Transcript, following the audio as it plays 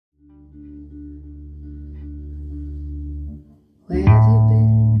Where have you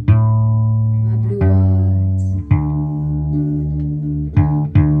been, my blue eyes?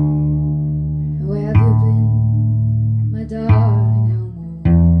 Where have you been, my darling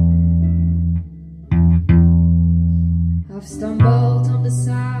Elmore? I've stumbled on the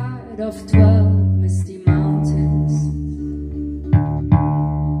side of 12 misty mountains.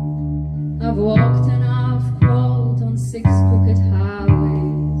 I've walked and I've crawled on 6 crooked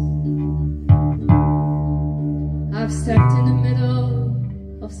highways. I've stepped in the middle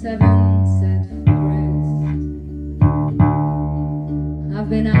of 7 sad forests. I've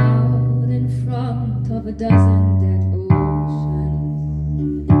been out in front of a dozen dead oceans.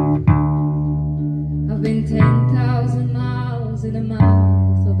 I've been 10,000 miles in the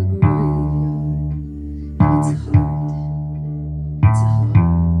mouth of a graveyard. It's hard, it's hard,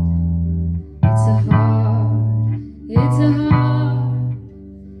 it's a hard, it's a hard,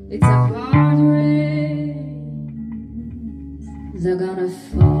 it's a hard rain. They're gonna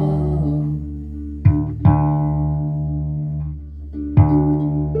fall.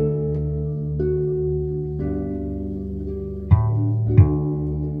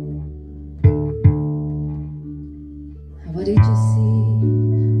 What did you see,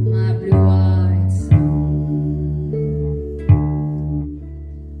 my blue-eyed son?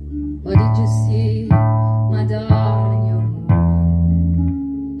 What did you see, my darling young one?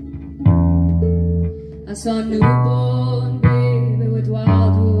 I saw a newborn baby with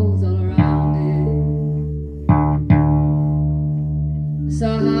wild wolves all around it. I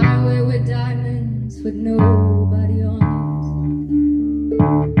saw a highway with diamonds with nobody on it.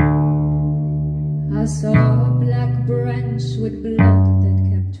 I saw a black branch with blood that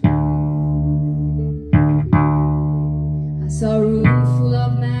kept dripping. I saw a room full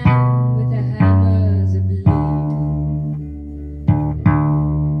of men with their hammers and bleed.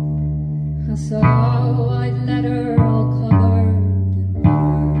 I saw a white letter all covered in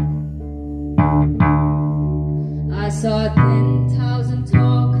rubber. I saw 10,000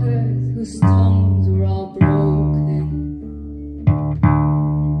 talkers whose tongues were all broken.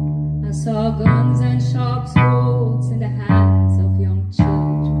 I saw guns and sharp swords in the hands of young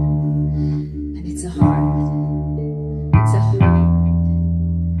children. And it's a hard, it's a hard,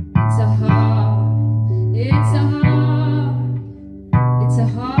 it's a hard, it's a hard, it's a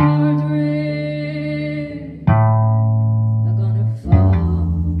hard rain. They're gonna fall.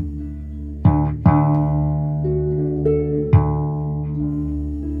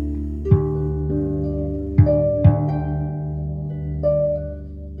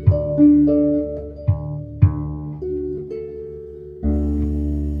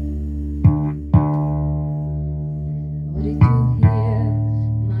 What did you hear,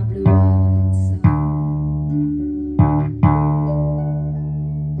 my blue-eyed son?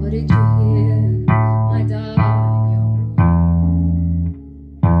 What did you hear, my darling young one?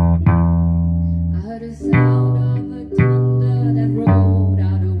 I heard the sound of a thunder that rolled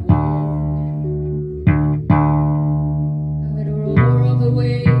out a warning. I heard the roar of a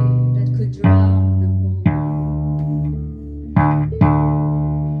wave that could drown the whole world.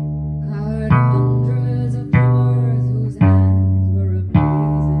 I heard hundreds of drummers whose hands were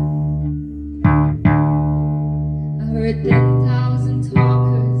ablazing. I heard 10,000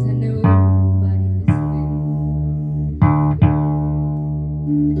 talkers and nobody listening.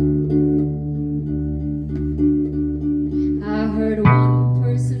 I heard one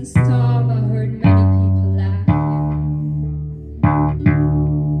person starve. I heard many people laughing.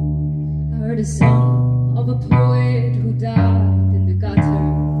 I heard a song of a poet who died in the gutter.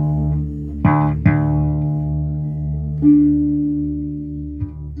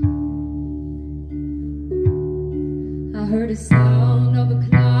 I heard the sound of a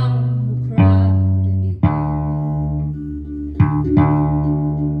clown who cried in the air.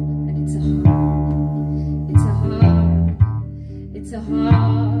 And it's a hard, it's a hard, it's a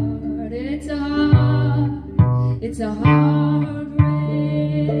hard, it's a hard, it's a hard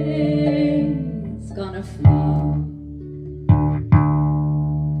rain. It's gonna fall.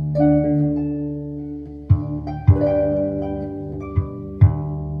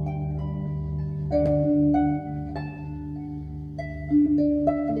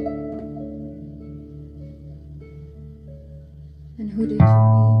 And who did you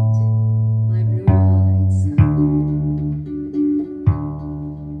meet, my blue-eyed son?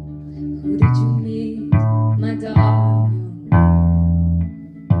 Who did you meet, my darling young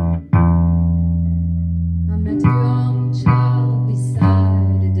one? I met a young child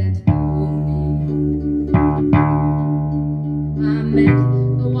beside a dead pony. I met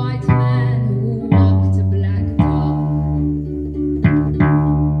a white man who walked a black dog.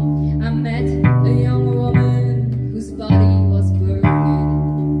 I met a young woman whose body was burning.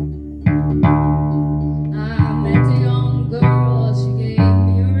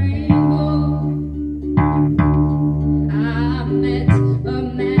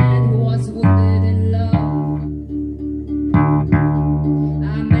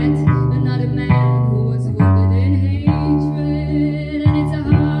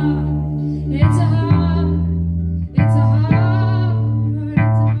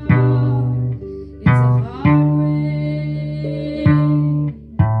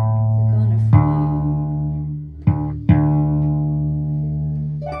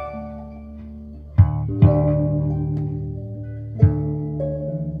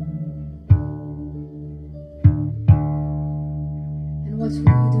 What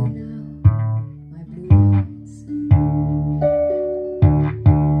will you do now, my blue eyes?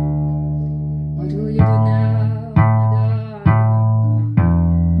 What will you do now, my darling?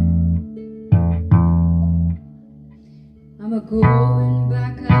 I'm a going